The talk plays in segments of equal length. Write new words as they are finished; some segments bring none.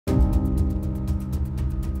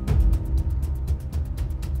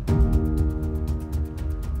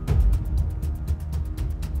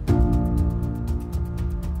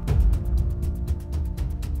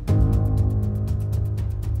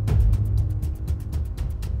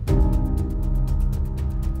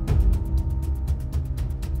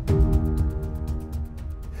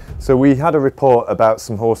So we had a report about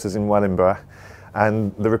some horses in Wellingborough,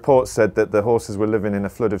 and the report said that the horses were living in a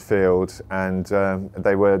flooded field and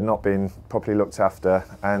they were not being properly looked after,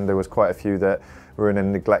 and there was quite a few that were in a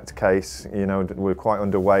neglect case, you know, were quite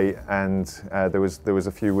underweight, and there was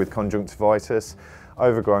a few with conjunctivitis,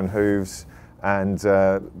 overgrown hooves, and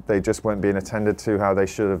they just weren't being attended to how they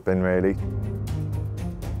should have been really.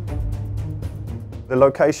 The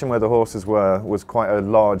location where the horses were was quite a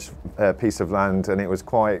large piece of land, and it was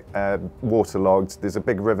quite waterlogged. There's a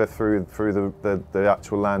big river through the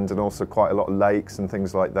actual land, and also quite a lot of lakes and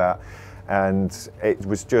things like that. And it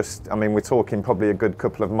was just, I mean, we're talking probably a good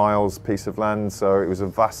couple of miles piece of land, so it was a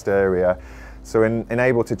vast area. So in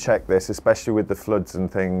able to check this, especially with the floods and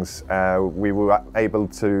things, we were able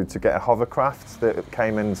to get a hovercraft that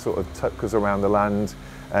came and sort of took us around the land,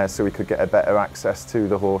 so we could get a better access to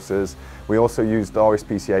the horses. We also used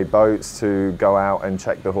RSPCA boats to go out and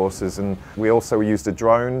check the horses, and we also used a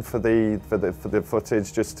drone for the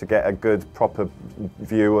footage, just to get a good proper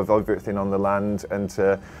view of everything on the land and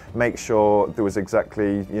to make sure there was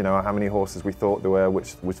exactly, you know, how many horses we thought there were,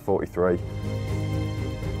 which was 43.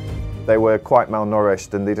 They were quite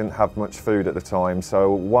malnourished and they didn't have much food at the time,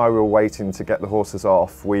 so while we were waiting to get the horses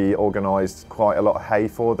off, we organised quite a lot of hay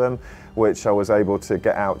for them, which I was able to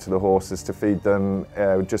get out to the horses to feed them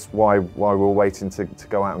just while we were waiting to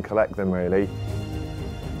go out and collect them really.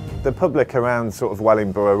 The public around sort of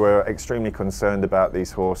Wellingborough were extremely concerned about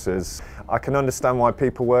these horses. I can understand why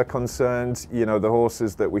people were concerned. You know, the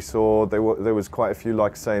horses that we saw, there was quite a few,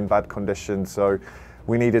 like I say, in bad condition, so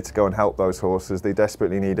we needed to go and help those horses. They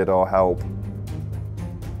desperately needed our help.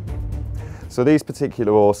 So these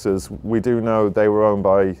particular horses, we do know they were owned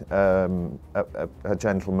by a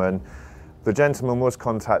gentleman. The gentleman was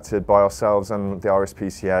contacted by ourselves and the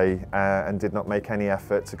RSPCA and did not make any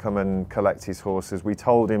effort to come and collect his horses. We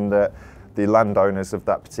told him that the landowners of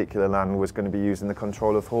that particular land was going to be using the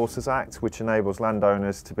Control of Horses Act, which enables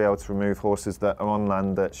landowners to be able to remove horses that are on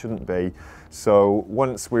land that shouldn't be. So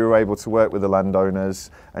once we were able to work with the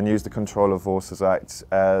landowners and use the Control of Horses Act,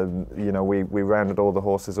 you know, we rounded all the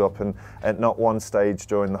horses up, and at not one stage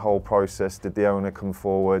during the whole process did the owner come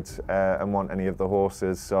forward and want any of the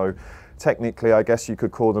horses. So technically, I guess you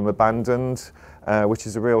could call them abandoned, which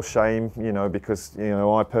is a real shame, you know, because, you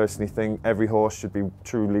know, I personally think every horse should be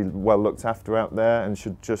truly well looked after out there and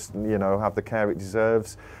should just, you know, have the care it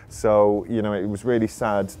deserves. So, you know, it was really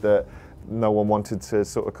sad that no one wanted to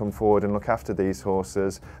sort of come forward and look after these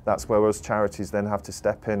horses. That's where us charities then have to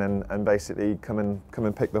step in and basically come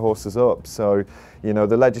and pick the horses up. So, you know,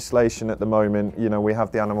 the legislation at the moment, you know, we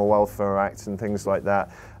have the Animal Welfare Act and things like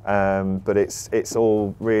that, but it's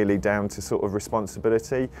all really down to sort of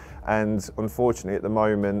responsibility. And unfortunately at the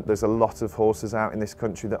moment there's a lot of horses out in this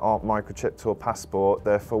country that aren't microchipped or passport.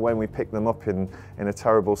 Therefore, when we pick them up in a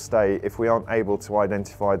terrible state, if we aren't able to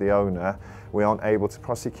identify the owner, we aren't able to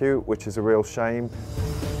prosecute, which is a real shame.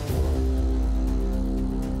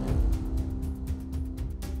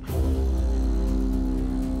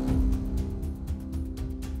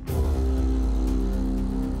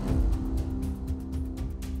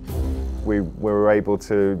 We were able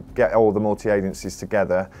to get all the multi-agencies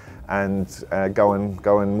together and go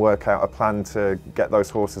and work out a plan to get those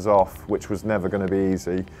horses off, which was never going to be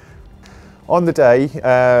easy. On the day,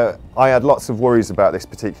 I had lots of worries about this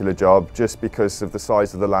particular job, just because of the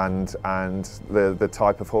size of the land and the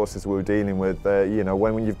type of horses we were dealing with. You know,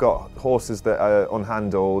 when you've got horses that are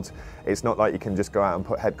unhandled, it's not like you can just go out and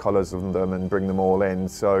put head collars on them and bring them all in.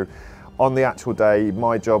 So on the actual day,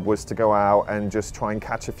 my job was to go out and just try and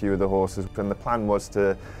catch a few of the horses, and the plan was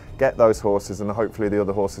to get those horses and hopefully the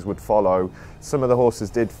other horses would follow. Some of the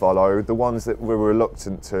horses did follow. The ones that we were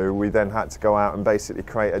reluctant to, we then had to go out and basically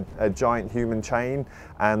create a giant human chain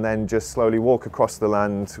and then just slowly walk across the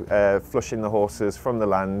land, flushing the horses from the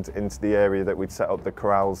land into the area that we'd set up the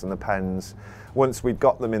corrals and the pens. Once we'd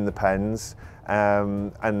got them in the pens,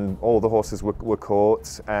 and all the horses were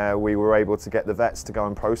caught, we were able to get the vets to go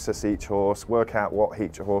and process each horse, work out what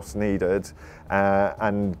each horse needed,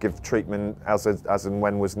 and give treatment as and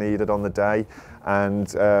when was needed on the day. And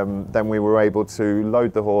then we were able to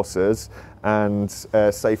load the horses and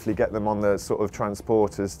safely get them on the sort of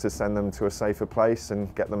transporters to send them to a safer place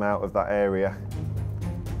and get them out of that area.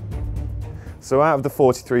 So out of the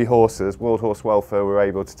 43 horses, World Horse Welfare were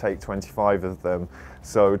able to take 25 of them.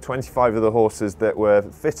 So 25 of the horses that were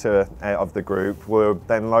fitter of the group were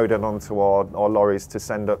then loaded onto our lorries to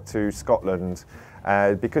send up to Scotland.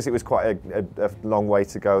 Because it was quite a long way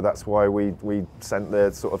to go, that's why we sent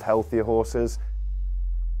the sort of healthier horses.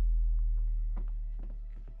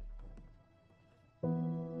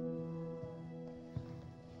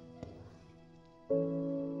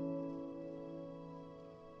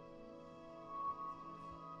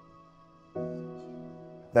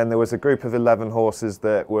 Then there was a group of 11 horses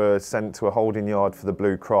that were sent to a holding yard for the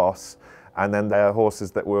Blue Cross, and then their horses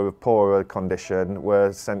that were of poorer condition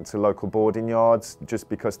were sent to local boarding yards just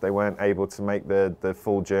because they weren't able to make the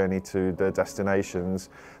full journey to their destinations.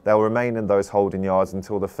 They'll remain in those holding yards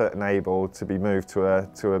until they're fit and able to be moved to a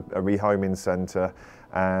rehoming centre.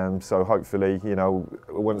 So hopefully, you know,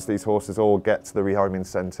 once these horses all get to the rehoming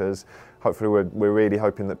centres, hopefully we're really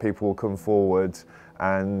hoping that people will come forward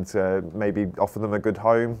and maybe offer them a good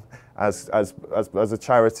home. As a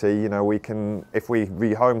charity, you know, we can, if we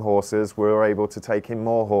rehome horses, we're able to take in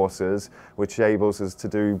more horses, which enables us to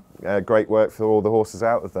do great work for all the horses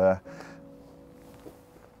out of there.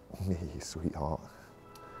 Sweetheart.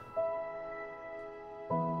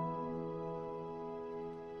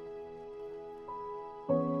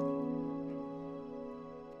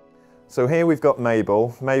 So here we've got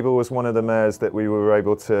Mabel. Mabel was one of the mares that we were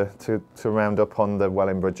able to round up on the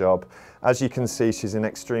Wellingborough job. As you can see, she's in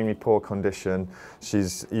extremely poor condition.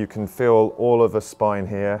 You can feel all of her spine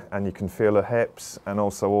here, and you can feel her hips and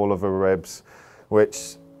also all of her ribs,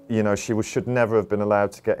 which, you know, she should never have been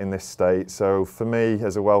allowed to get in this state. So for me,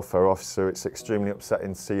 as a welfare officer, it's extremely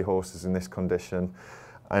upsetting to see horses in this condition.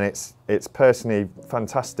 And it's personally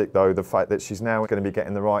fantastic, though, the fact that she's now going to be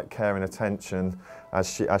getting the right care and attention as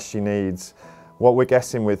she needs. What we're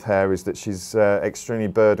guessing with her is that she's extremely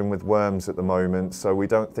burdened with worms at the moment, so we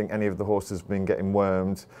don't think any of the horses have been getting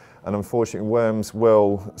wormed. And unfortunately, worms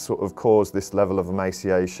will sort of cause this level of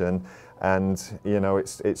emaciation. And, you know,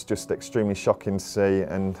 it's just extremely shocking to see.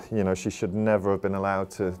 And, you know, she should never have been allowed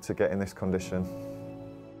to get in this condition.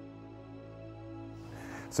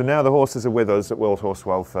 So now the horses are with us at World Horse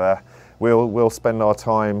Welfare. We'll spend our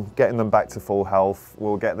time getting them back to full health.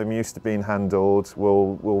 We'll get them used to being handled.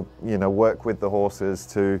 We'll you know, work with the horses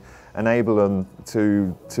to enable them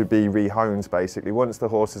to be rehomed, basically. Once the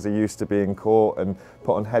horses are used to being caught and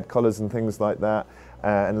put on head collars and things like that,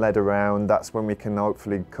 and led around, that's when we can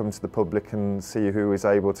hopefully come to the public and see who is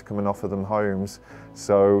able to come and offer them homes.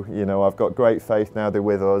 So, you know, I've got great faith now they're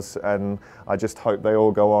with us, and I just hope they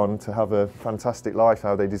all go on to have a fantastic life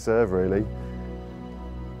how they deserve, really.